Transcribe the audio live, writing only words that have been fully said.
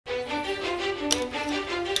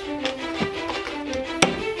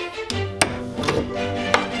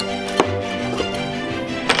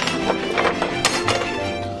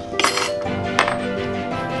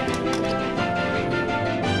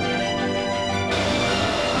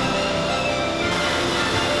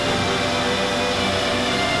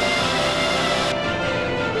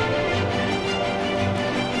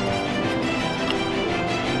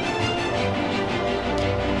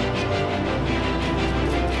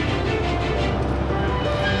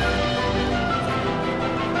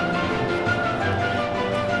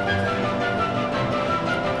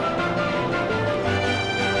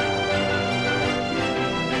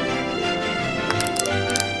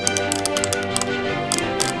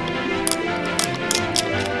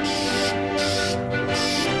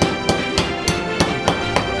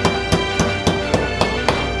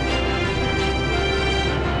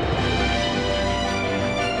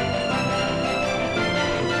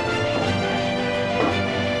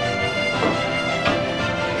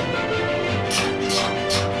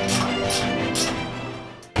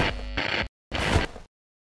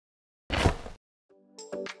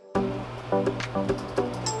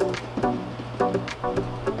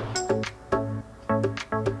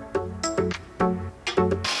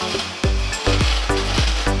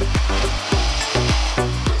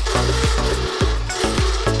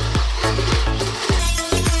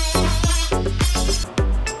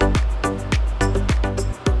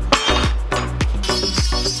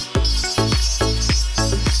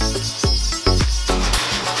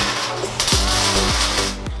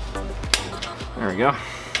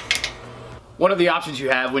One of the options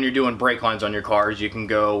you have when you're doing brake lines on your cars, you can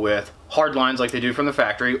go with hard lines like they do from the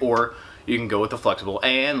factory, or you can go with the flexible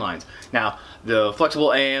AN lines. Now, the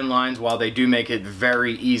flexible AN lines, while they do make it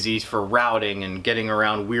very easy for routing and getting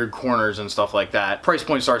around weird corners and stuff like that, price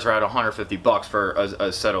point starts around 150 bucks for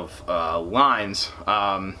a set of lines,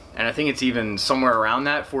 and I think it's even somewhere around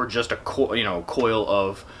that for just a coil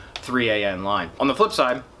of 3 AN line. On the flip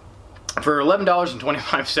side, for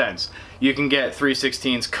 $11.25, you can get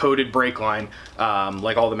 3/16 coated brake line,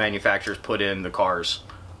 like all the manufacturers put in the cars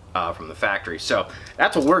from the factory. So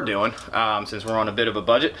that's what we're doing, since we're on a bit of a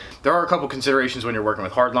budget. There are a couple considerations when you're working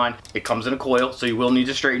with hardline. It comes in a coil, so you will need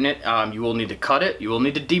to straighten it, you will need to cut it, you will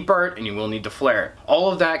need to deburr it, and you will need to flare it.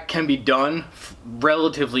 All of that can be done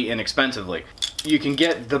relatively inexpensively. You can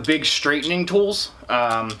get the big straightening tools.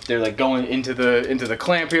 They're like going into the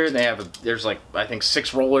clamp here. There's like, I think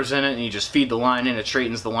 6 rollers in it, and you just feed the line in, it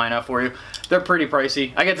straightens the line out for you. They're pretty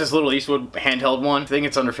pricey. I get this little Eastwood handheld one. I think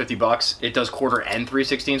it's under 50 bucks. It does 1/4 and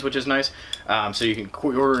 3/16, which is nice. So you can,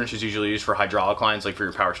 1/4 inch is usually used for hydraulic lines, like for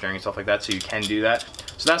your power steering and stuff like that, so you can do that.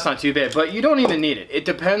 So that's not too bad, but you don't even need it. It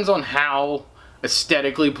depends on how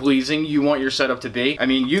aesthetically pleasing you want your setup to be. I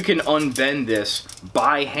mean, you can unbend this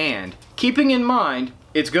by hand, keeping in mind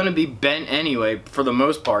it's going to be bent anyway for the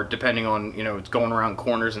most part, depending on, you know, it's going around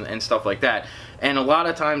corners and stuff like that. And a lot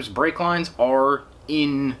of times brake lines are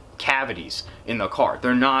in cavities in the car.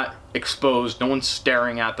 They're not exposed, no one's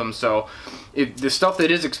staring at them. So if the stuff that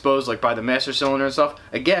is exposed, like by the master cylinder and stuff,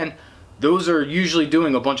 again, those are usually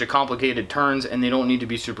doing a bunch of complicated turns, and they don't need to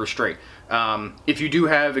be super straight. If you do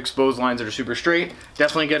have exposed lines that are super straight,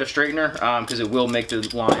 definitely get a straightener, because it will make the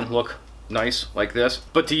line look nice like this.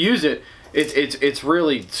 But to use it, it's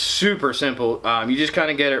really super simple. You just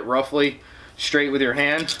kind of get it roughly straight with your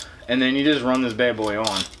hand, and then you just run this bad boy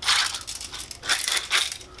on.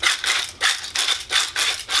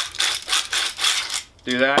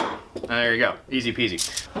 Do that, and there you go, easy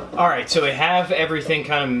peasy. All right, so I have everything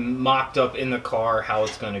kind of mocked up in the car, how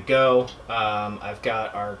it's gonna go. I've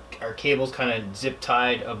got our cables kind of zip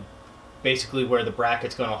tied basically where the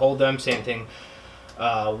bracket's gonna hold them. Same thing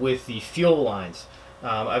with the fuel lines.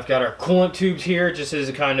 I've got our coolant tubes here just as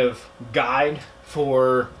a kind of guide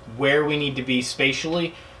for where we need to be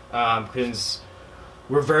spatially, because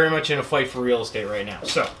we're very much in a fight for real estate right now.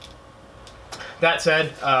 So that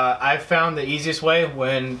said, I've found the easiest way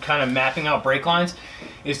when kind of mapping out brake lines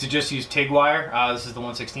is to just use TIG wire. This is the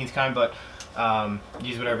 1/16 kind, but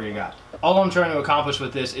use whatever you got. All I'm trying to accomplish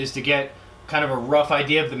with this is to get kind of a rough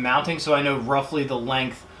idea of the mounting, so I know roughly the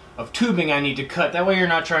length of tubing I need to cut. That way you're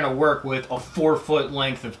not trying to work with a 4-foot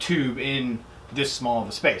length of tube in this small of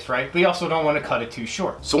a space, right? But you also don't want to cut it too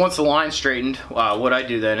short. So once the line's straightened, what I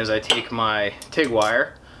do then is I take my TIG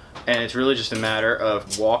wire, and it's really just a matter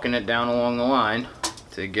of walking it down along the line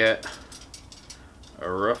to get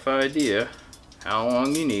a rough idea how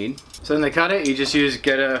long you need. So then to cut it, you just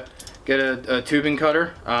get a tubing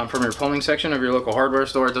cutter from your plumbing section of your local hardware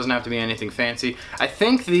store. It doesn't have to be anything fancy. I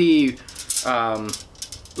think the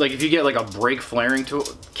like if you get like a brake flaring tool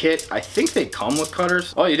kit, I think they come with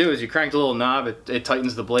cutters. All you do is you crank the little knob, it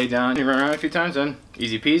tightens the blade down. You run around a few times, then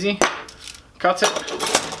easy peasy, cuts it.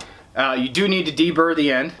 You do need to deburr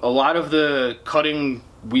the end. A lot of the cutting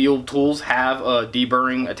wheel tools have a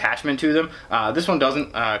deburring attachment to them. This one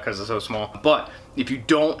doesn't because it's so small. But if you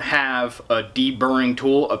don't have a deburring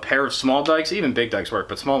tool, a pair of small dikes, even big dikes work,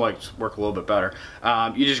 but small dikes work a little bit better.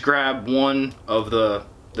 You just grab one of the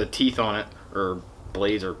teeth on it, or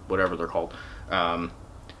blades, or whatever they're called,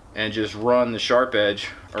 and just run the sharp edge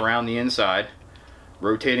around the inside,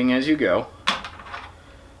 rotating as you go.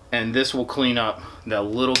 And this will clean up that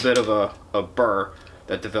little bit of a burr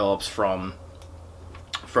that develops from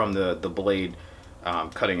the blade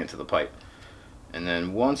cutting into the pipe. And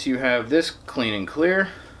then once you have this clean and clear,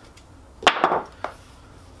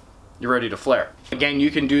 you're ready to flare. Again, you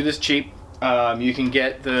can do this cheap. You can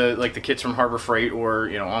get the kits from Harbor Freight, or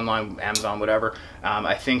online, Amazon, whatever.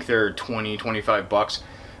 I think they're 20-25 bucks.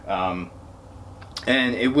 And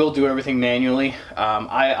it will do everything manually.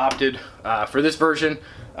 I opted for this version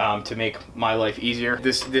to make my life easier.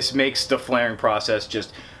 This makes the flaring process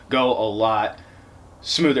just go a lot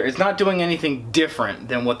smoother. It's not doing anything different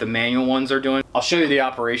than what the manual ones are doing. I'll show you the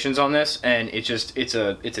operations on this, and it's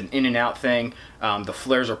an in and out thing. The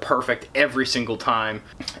flares are perfect every single time.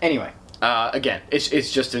 Anyway, again,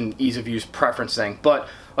 it's just an ease of use preference thing. But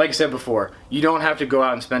like I said before, you don't have to go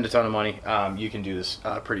out and spend a ton of money. You can do this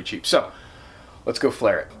pretty cheap. So let's go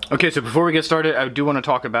flare it. Okay, so before we get started, I do want to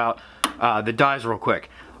talk about the dies real quick.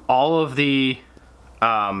 All of the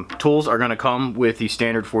tools are going to come with the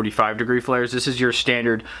standard 45-degree flares. This is your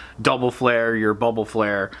standard double flare, your bubble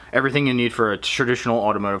flare, everything you need for a traditional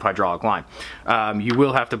automotive hydraulic line. You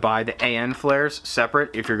will have to buy the AN flares separate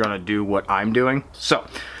if you're going to do what I'm doing. So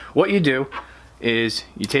what you do is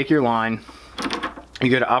you take your line, you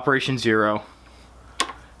go to operation 0,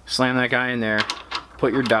 slam that guy in there,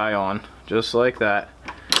 put your die on just like that,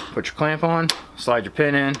 put your clamp on, slide your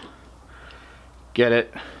pin in, get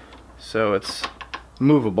it so it's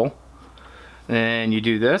movable. Then you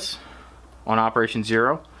do this on operation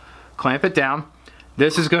 0, clamp it down.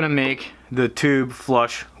 This is going to make the tube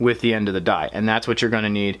flush with the end of the die, and that's what you're going to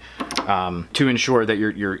need to ensure that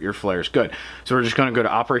your flare is good. So we're just going to go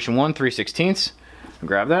to operation 1 3/16 and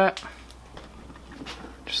grab that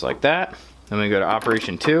just like that. Then we go to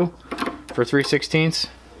operation 2 for 3/16.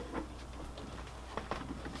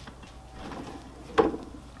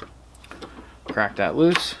 Crack that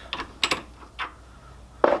loose.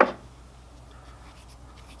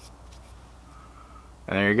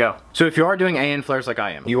 And there you go. So if you are doing AN flares like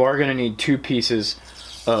I am, you are going to need 2 pieces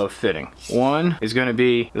of fitting. One is going to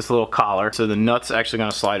be this little collar. So the nut's actually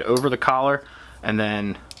going to slide over the collar, and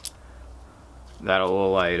then that'll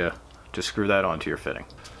allow you to screw that onto your fitting.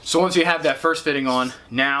 So once you have that first fitting on,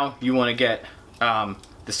 now you want to get the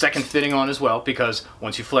second fitting on as well, because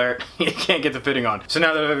once you flare it, you can't get the fitting on. So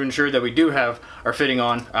now that I've ensured that we do have our fitting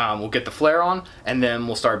on, we'll get the flare on, and then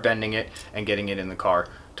we'll start bending it and getting it in the car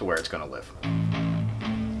to where it's going to live.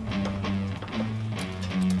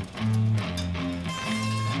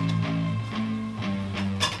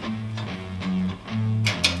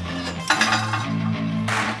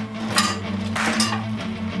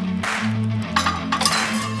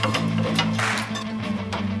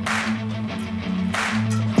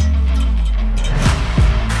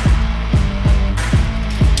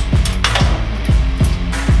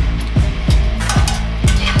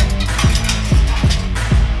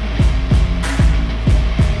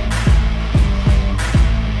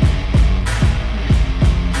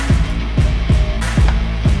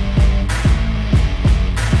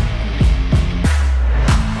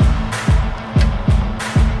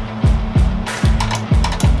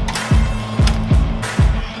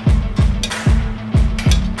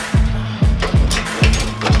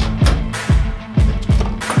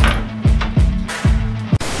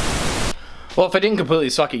 Well, if I didn't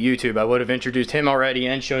completely suck at YouTube, I would have introduced him already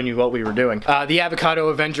and shown you what we were doing. The Avocado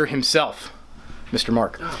Avenger himself, Mr.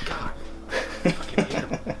 Mark. Oh, God. I fucking hate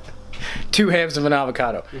him. 2 halves of an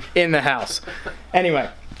avocado in the house. Anyway,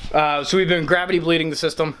 so we've been gravity bleeding the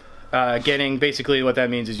system. Getting, basically what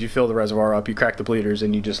that means is you fill the reservoir up, you crack the bleeders,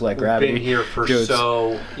 and you just let gravity. We've been here for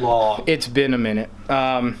so long. It's been a minute.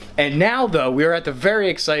 And now, though, we're at the very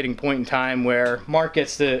exciting point in time where Mark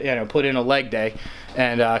gets to, put in a leg day,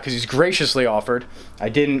 and because he's graciously offered. I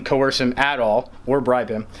didn't coerce him at all or bribe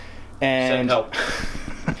him. And Send help.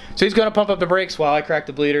 So he's going to pump up the brakes while I crack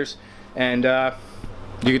the bleeders, and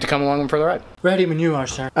you get to come along for the ride. Ready when you are,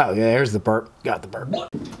 sir. Oh, yeah, there's the burp. Got the burp. What?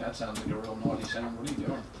 That sounds like a real naughty sound. What are you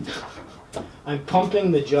doing? I'm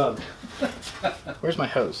pumping the jug. Where's my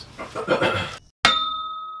hose?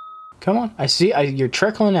 Come on. I see. You're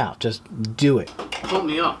trickling out. Just do it. Pump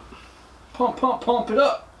me up. Pump, pump, pump it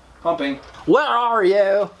up. Pumping. Where are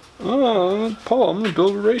you? Oh, Paul, I'm going to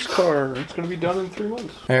build a race car. It's going to be done in 3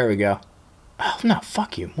 months. There we go. Oh, no,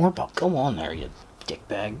 fuck you. More about. Go on there, you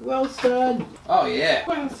dickbag. Well said. Oh, yeah.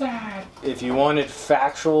 Well said. If you wanted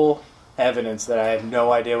factual evidence that I have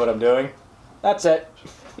no idea what I'm doing, that's it.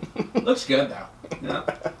 Looks good, though. Yeah.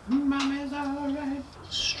 Mama's alright.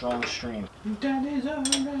 Strong stream. Daddy's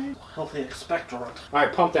alright. Healthy expectorant.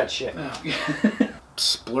 Alright, pump that shit. Oh.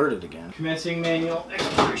 Splurted again. Commencing manual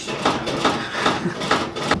exploration.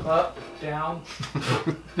 Up, down.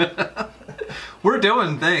 We're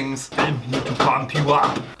doing things. I need to pump you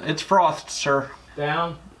up. It's frothed, sir.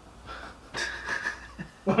 Down.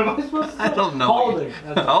 What am I supposed to say? I don't know. Holding.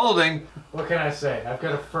 Holding. What can I say? I've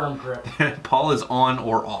got a firm grip. Paul is on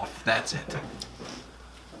or off. That's it.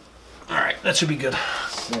 Alright, that should be good.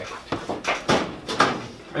 Sick.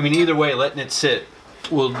 I mean, either way, letting it sit,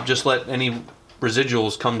 we'll just let any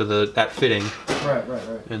residuals come to that fitting. Right.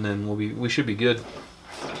 And then we should be good.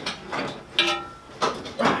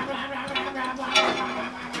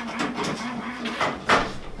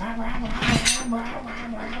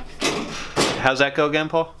 How's that go again,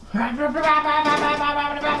 Paul?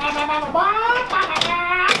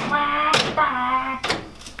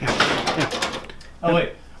 Oh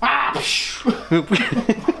wait.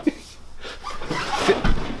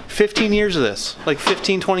 15 years of this. Like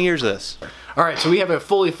 15, 20 years of this. All right, so we have a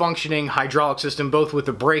fully functioning hydraulic system, both with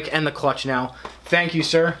the brake and the clutch now. Thank you,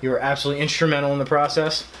 sir. You were absolutely instrumental in the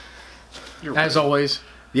process. As always,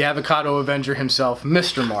 the Avocado Avenger himself,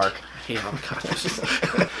 Mr. Mark. I hate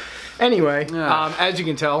avocados. Anyway, as you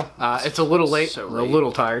can tell, it's a little late. So We're a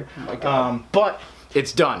little tired. Oh my God. But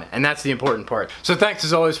it's done, and that's the important part. So thanks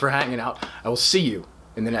as always for hanging out. I will see you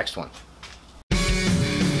in the next one.